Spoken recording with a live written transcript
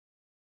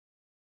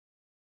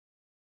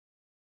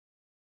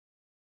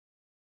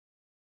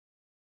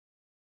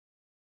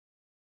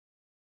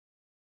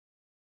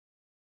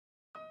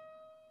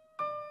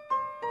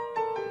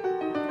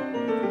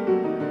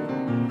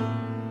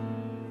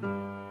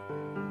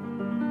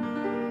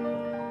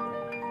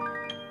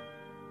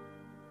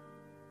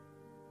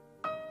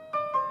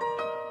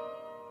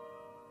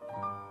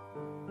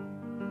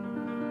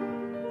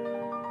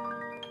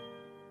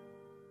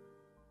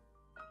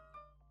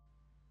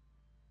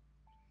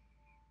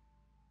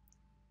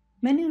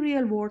Many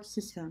real-world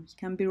systems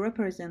can be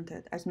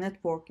represented as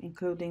networks,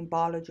 including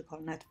biological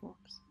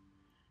networks.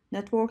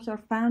 Networks are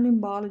found in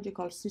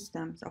biological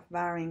systems of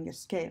varying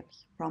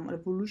scales, from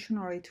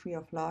evolutionary tree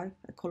of life,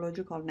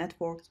 ecological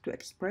networks, to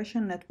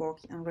expression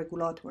networks and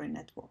regulatory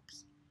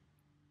networks.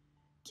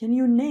 Can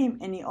you name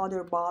any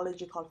other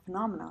biological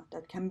phenomena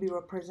that can be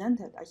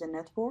represented as a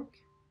network?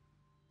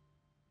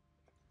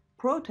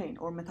 Protein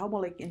or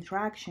metabolic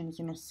interactions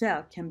in a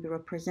cell can be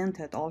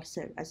represented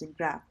also as a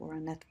graph or a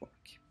network.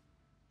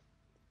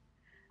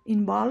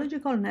 In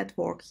biological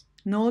networks,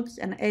 nodes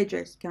and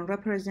edges can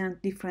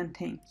represent different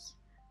things.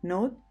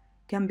 Node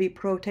can be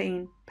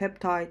protein,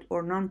 peptide,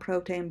 or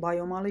non-protein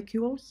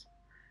biomolecules.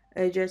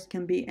 Edges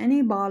can be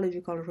any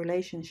biological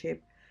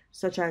relationship,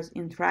 such as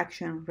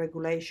interaction,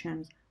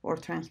 regulations, or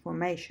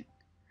transformation.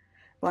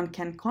 One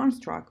can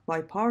construct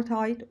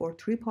bipartite or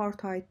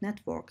tripartite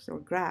networks or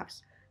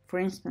graphs, for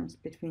instance,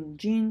 between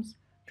genes,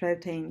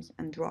 proteins,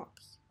 and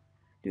drugs.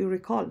 Do you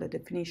recall the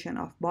definition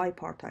of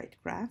bipartite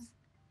graph?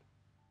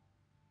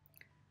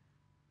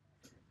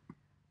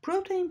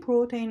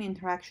 Protein-protein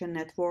interaction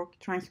network,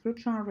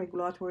 transcriptional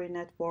regulatory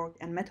network,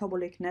 and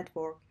metabolic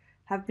network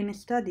have been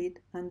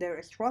studied, and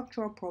their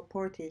structural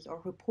properties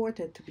are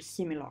reported to be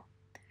similar.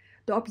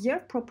 The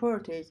observed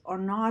properties are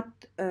not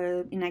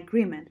in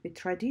agreement with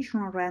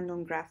traditional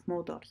random graph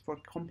models for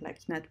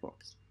complex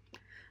networks.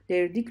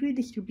 Their degree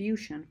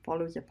distribution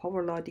follows a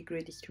power law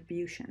degree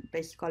distribution,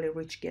 basically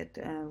rich get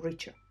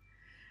richer.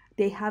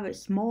 They have a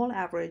small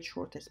average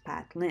shortest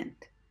path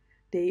length.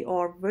 They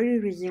are very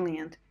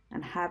resilient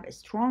and have a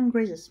strong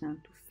resistance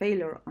to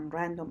failure on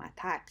random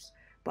attacks,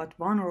 but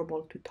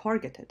vulnerable to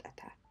targeted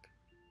attack.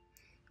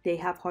 They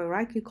have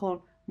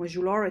hierarchical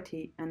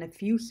modularity and a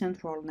few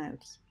central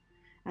nodes.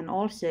 And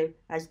also,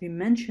 as we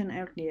mentioned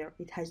earlier,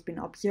 it has been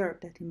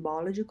observed that in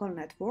biological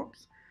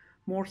networks,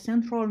 more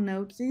central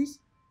nodes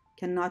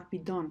cannot be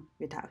done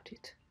without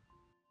it.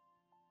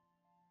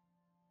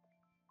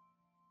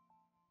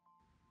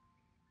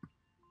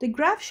 The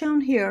graph shown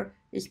here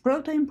is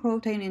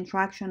protein-protein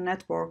interaction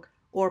network,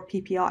 or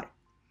PPI,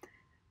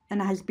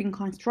 and has been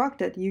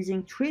constructed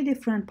using 3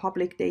 different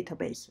public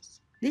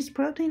databases. This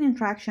protein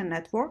interaction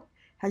network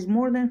has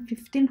more than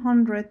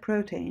 1,500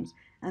 proteins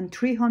and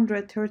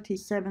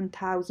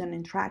 337,000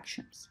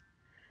 interactions.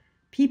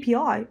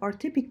 PPI are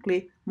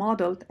typically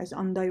modeled as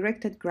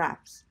undirected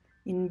graphs,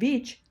 in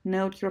which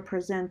nodes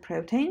represent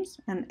proteins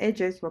and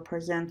edges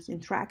represent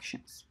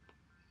interactions.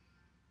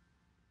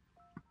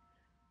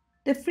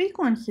 The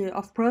frequency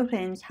of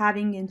proteins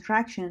having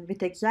interaction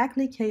with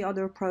exactly k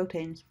other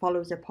proteins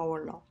follows a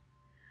power law.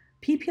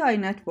 PPI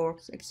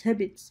networks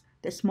exhibits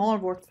the small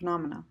world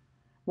phenomena.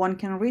 One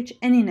can reach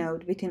any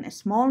node within a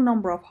small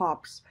number of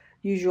hops,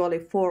 usually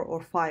 4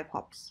 or 5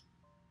 hops.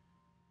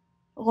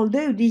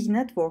 Although these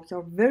networks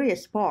are very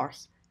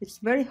sparse, it's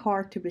very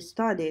hard to be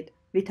studied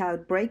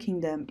without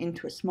breaking them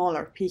into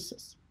smaller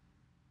pieces.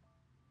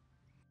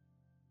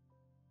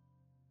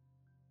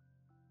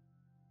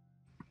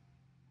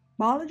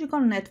 Biological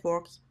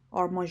networks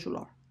are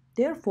modular.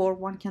 Therefore,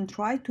 one can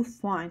try to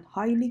find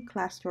highly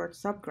clustered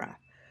subgraph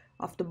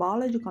of the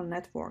biological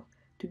network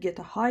to get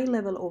a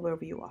high-level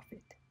overview of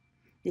it.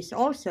 This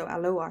also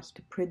allows us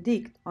to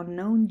predict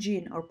unknown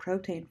gene or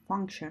protein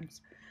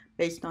functions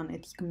based on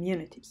its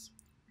communities.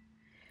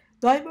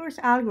 Diverse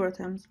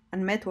algorithms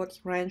and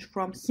methods range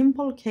from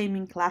simple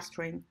k-mean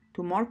clustering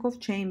to Markov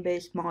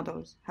chain-based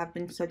models have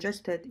been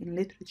suggested in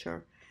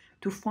literature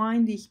to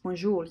find these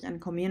modules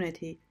and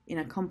community in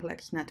a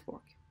complex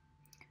network.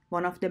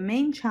 One of the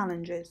main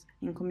challenges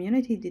in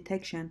community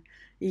detection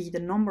is the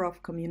number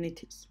of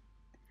communities.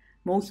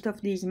 Most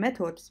of these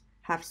methods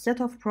have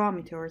set of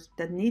parameters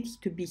that needs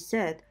to be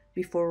set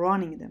before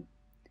running them.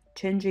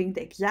 Changing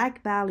the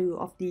exact value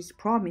of these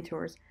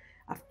parameters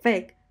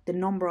affect the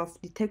number of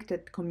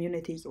detected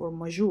communities or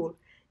module,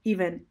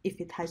 even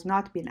if it has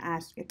not been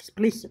asked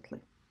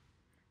explicitly.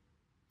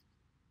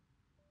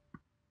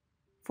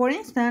 For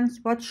instance,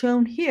 what's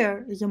shown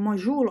here is a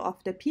module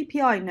of the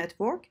PPI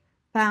network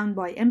found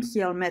by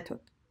MCL method.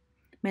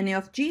 Many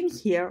of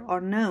genes here are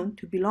known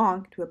to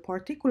belong to a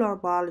particular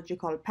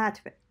biological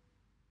pathway.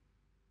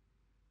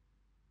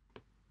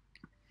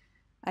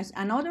 As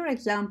another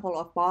example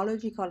of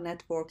biological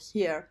networks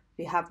here,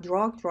 we have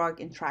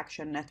drug-drug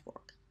interaction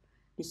network.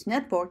 This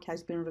network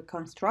has been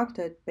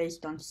reconstructed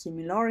based on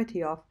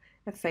similarity of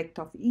effect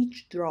of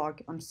each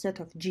drug on set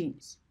of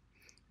genes.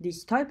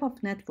 This type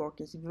of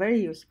network is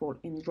very useful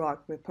in drug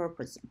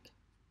repurposing.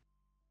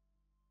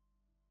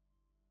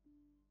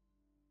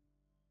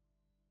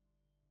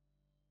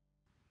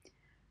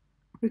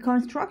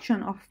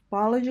 Reconstruction of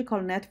biological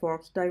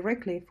networks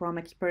directly from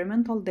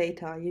experimental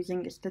data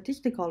using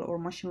statistical or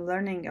machine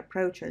learning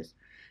approaches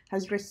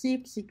has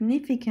received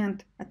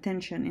significant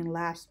attention in the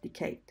last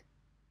decade.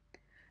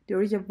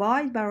 There is a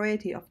wide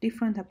variety of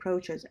different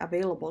approaches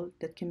available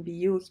that can be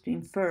used to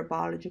infer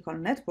biological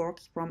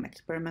networks from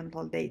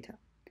experimental data.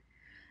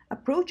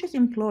 Approaches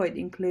employed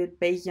include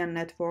Bayesian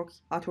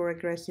networks,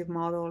 autoregressive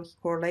models,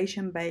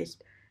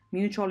 correlation-based,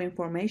 mutual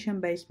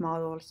information-based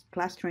models,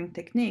 clustering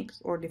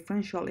techniques, or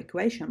differential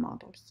equation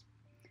models.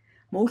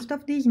 Most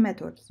of these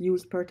methods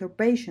use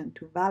perturbation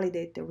to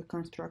validate the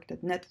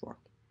reconstructed network.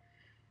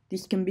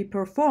 This can be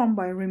performed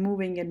by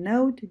removing a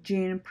node,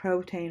 gene,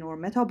 protein, or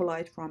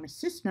metabolite from a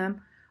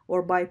system,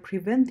 or by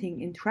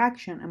preventing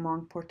interaction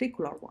among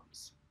particular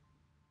ones.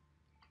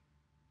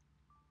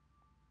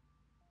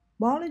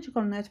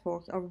 Biological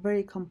networks are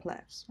very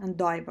complex and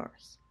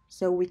diverse,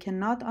 so we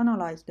cannot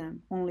analyze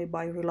them only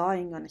by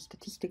relying on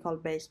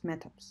statistical-based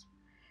methods.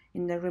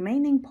 In the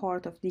remaining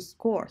part of this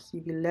course,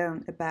 you will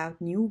learn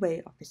about new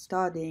ways of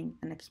studying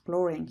and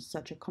exploring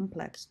such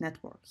complex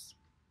networks.